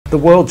the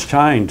world's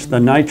changed.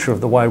 The nature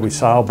of the way we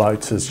sail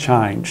boats has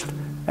changed.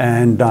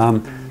 And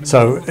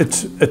so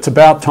it's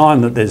about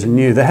time that there's a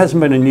new, there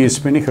hasn't been a new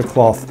spinnaker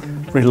cloth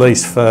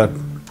released for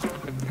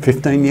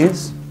 15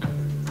 years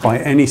by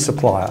any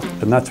supplier.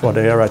 And that's what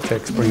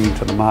Aerotech's bringing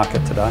to the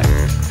market today.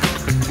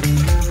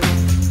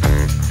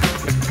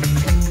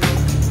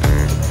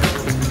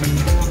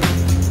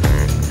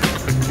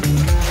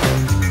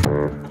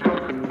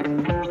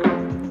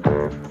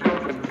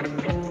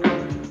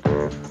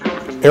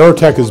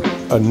 Aerotech is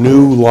a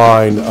new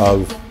line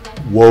of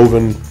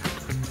woven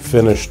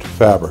finished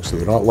fabrics. So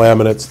they're not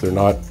laminates, they're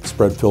not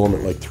spread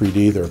filament like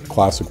 3D, they're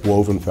classic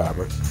woven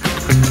fabrics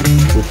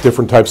with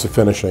different types of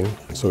finishing.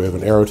 So we have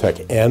an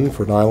Aerotech N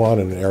for nylon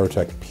and an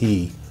Aerotech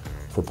P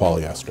for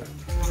polyester.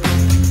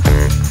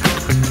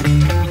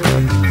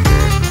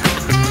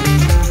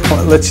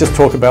 Let's just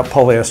talk about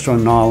polyester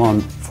and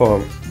nylon for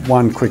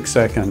one quick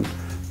second.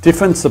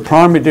 The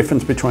primary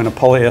difference between a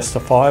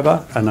polyester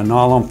fibre and a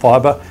nylon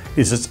fibre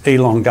is its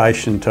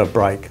elongation to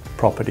break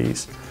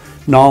properties.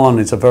 Nylon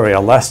is a very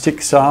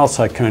elastic sail,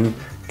 so can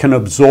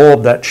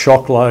absorb that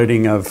shock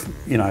loading of,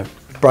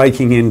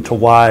 breaking into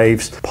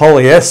waves.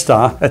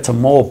 Polyester, it's a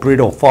more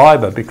brittle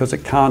fibre because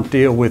it can't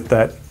deal with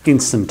that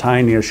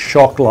instantaneous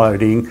shock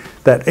loading,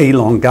 that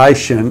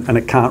elongation, and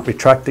it can't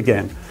retract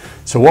again.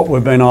 So what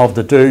we've been able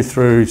to do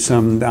through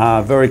some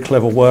very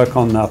clever work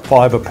on the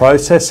fibre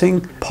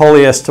processing,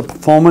 polyester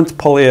performance,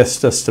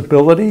 polyester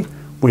stability,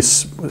 with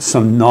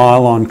some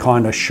nylon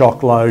kind of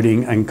shock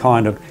loading and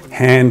kind of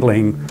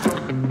handling.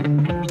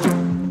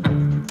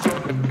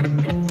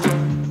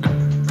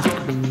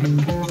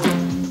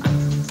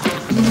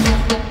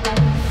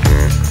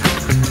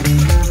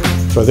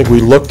 So I think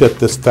we looked at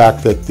this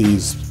fact that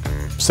these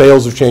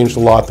sails have changed a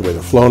lot, the way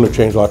they're flown have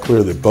changed a lot,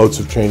 clearly the boats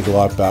have changed a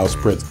lot,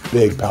 bowsprits,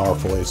 big,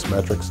 powerful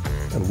asymmetrics.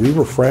 And we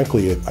were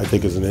frankly, I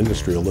think as an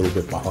industry, a little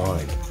bit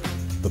behind.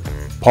 The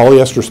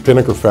polyester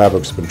spinnaker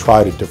fabric's been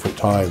tried at different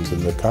times,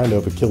 and the kind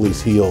of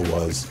Achilles heel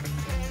was,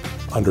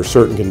 under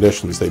certain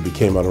conditions, they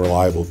became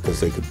unreliable because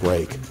they could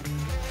break.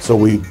 So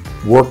we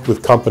worked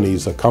with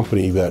companies, a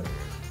company that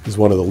is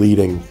one of the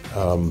leading,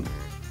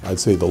 I'd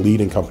say the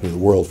leading company in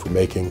the world for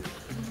making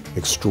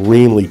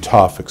extremely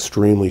tough,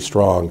 extremely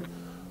strong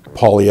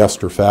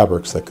polyester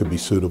fabrics that could be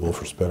suitable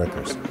for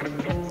spinnakers.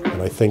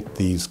 And I think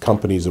these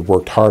companies have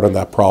worked hard on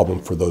that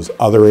problem for those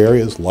other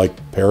areas like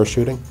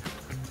parachuting,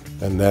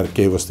 and that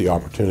gave us the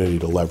opportunity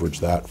to leverage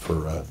that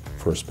for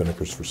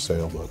spinnakers for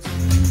sailboats.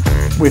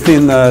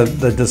 Within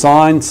the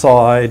design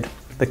side,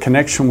 the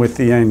connection with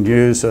the end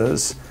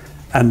users,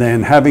 and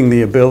then having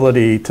the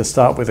ability to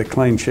start with a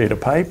clean sheet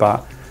of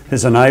paper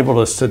has enabled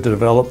us to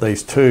develop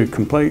these two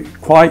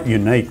quite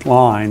unique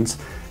lines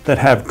that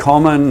have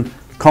common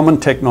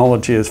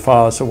technology as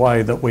far as the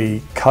way that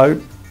we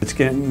coat. It's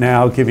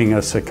now giving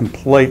us a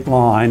complete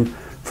line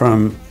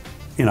from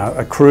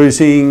a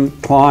cruising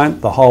client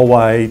the whole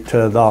way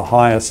to the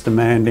highest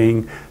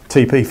demanding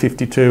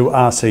TP52,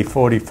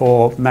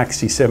 RC44,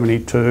 Maxi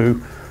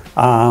 72,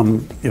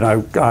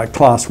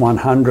 Class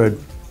 100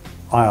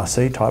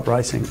 IRC type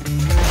racing.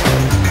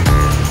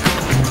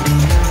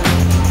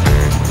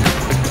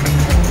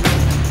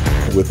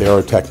 With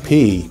Aerotech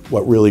P,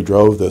 what really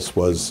drove this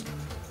was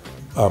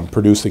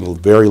producing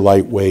very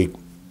lightweight,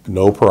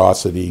 no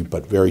porosity,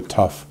 but very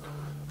tough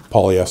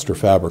polyester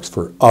fabrics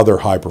for other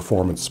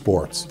high-performance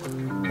sports.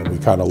 And we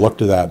kind of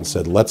looked at that and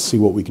said, let's see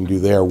what we can do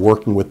there,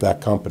 working with that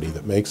company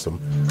that makes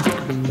them,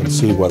 and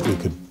see what we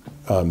could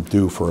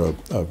do for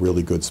a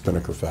really good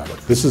spinnaker fabric.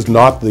 This is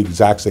not the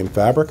exact same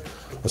fabric.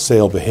 A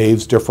sail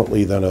behaves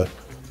differently than a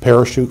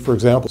parachute, for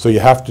example. So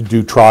you have to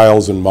do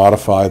trials and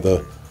modify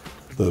the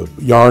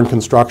yarn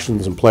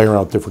constructions and play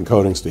around with different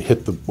coatings to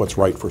hit what's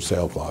right for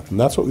sailcloth. And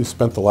that's what we've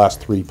spent the last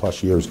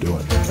 3+ years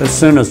doing. As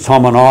soon as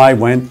Tom and I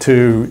went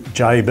to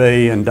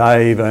JB and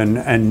Dave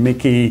and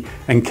Mickey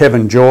and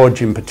Kevin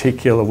George in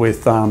particular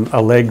with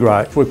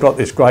Allegro, we've got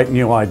this great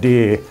new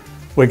idea.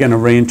 We're going to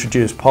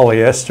reintroduce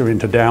polyester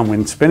into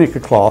Downwind spinnaker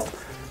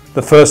cloth.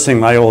 The first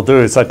thing they all do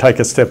is they take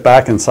a step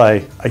back and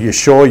say, are you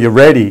sure you're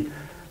ready?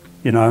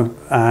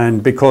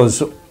 And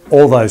because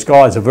all those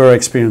guys are very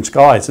experienced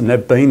guys and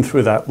they've been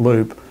through that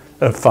loop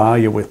of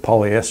failure with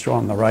polyester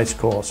on the race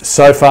course.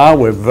 So far,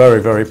 we're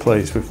very, very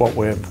pleased with what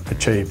we've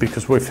achieved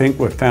because we think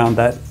we've found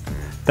that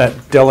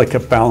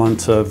delicate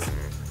balance of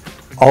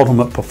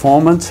ultimate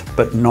performance,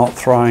 but not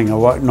throwing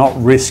away, not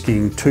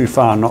risking too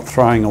far, not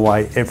throwing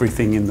away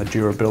everything in the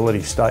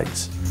durability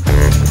states.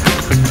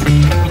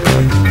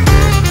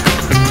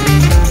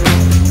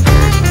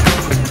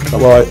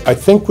 Well, I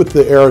think with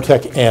the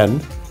Aerotech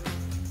N,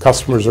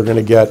 customers are going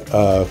to get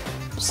a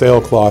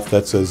sailcloth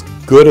that's as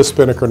good a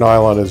spinnaker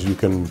nylon as you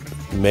can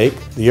make.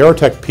 The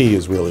Aerotech P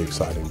is really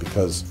exciting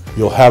because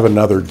you'll have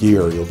another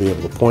gear. You'll be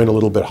able to point a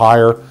little bit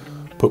higher,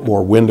 put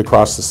more wind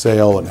across the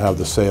sail, and have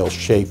the sail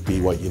shape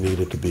be what you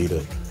need it to be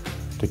to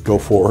go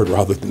forward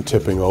rather than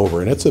tipping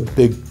over. And it's a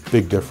big,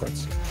 big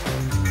difference.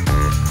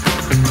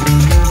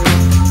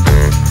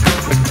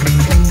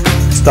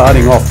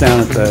 starting off down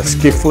at the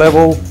skiff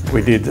level.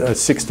 We did a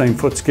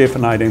 16-foot skiff,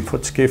 an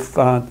 18-foot skiff,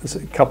 a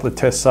couple of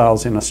test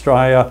sails in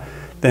Australia.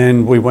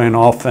 Then we went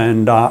off,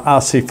 and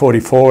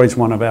RC44 is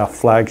one of our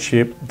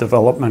flagship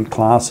development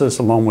classes,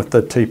 along with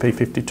the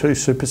TP52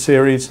 Super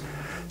Series.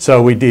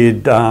 So we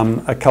did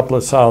a couple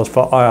of sails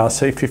for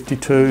IRC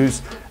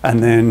 52s,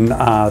 and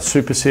then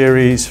Super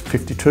Series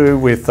 52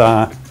 with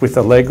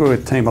Allegra,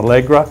 with Team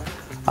Allegra.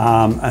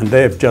 And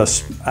they've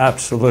just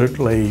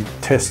absolutely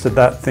tested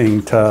that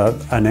thing to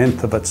an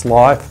nth of its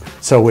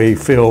life. So we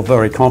feel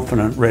very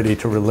confident, ready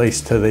to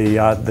release to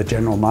the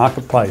general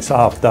marketplace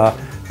after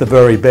the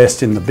very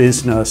best in the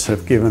business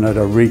have given it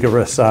a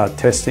rigorous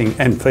testing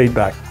and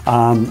feedback.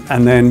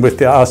 And then with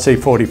the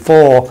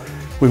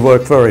RC44, we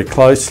work very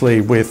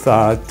closely with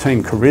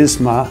Team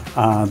Charisma,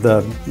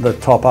 the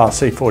top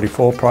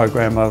RC44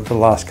 program over the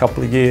last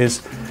couple of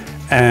years.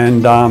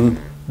 And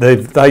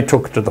they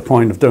took it to the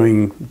point of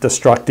doing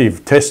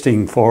destructive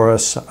testing for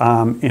us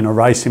in a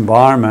race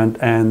environment,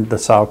 and the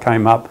sail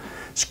came up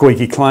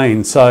squeaky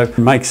clean. So it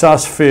makes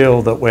us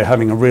feel that we're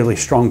having a really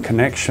strong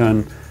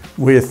connection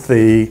with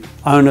the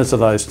owners of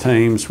those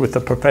teams, with the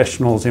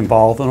professionals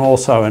involved, and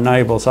also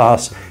enables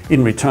us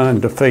in return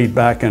to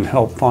feedback and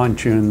help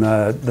fine-tune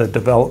the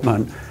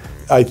development.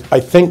 I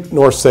think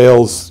North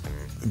Sail's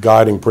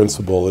guiding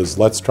principle is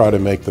let's try to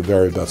make the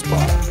very best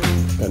product.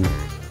 And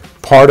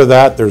part of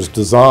that, there's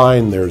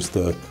design, there's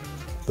the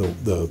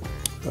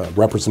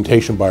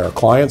representation by our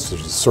clients,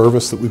 there's the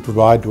service that we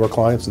provide to our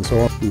clients and so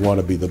on. We want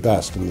to be the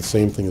best, and the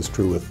same thing is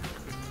true with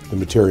the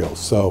materials.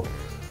 So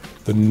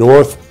the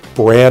North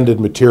branded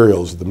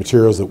materials, the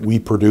materials that we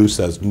produce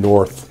as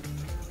North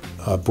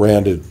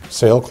branded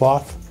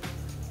sailcloth,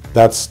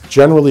 that's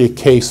generally a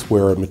case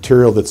where a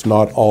material that's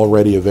not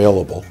already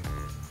available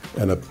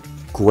and a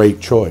great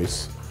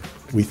choice,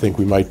 we think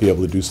we might be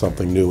able to do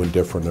something new and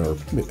different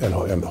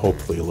and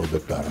hopefully a little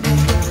bit better.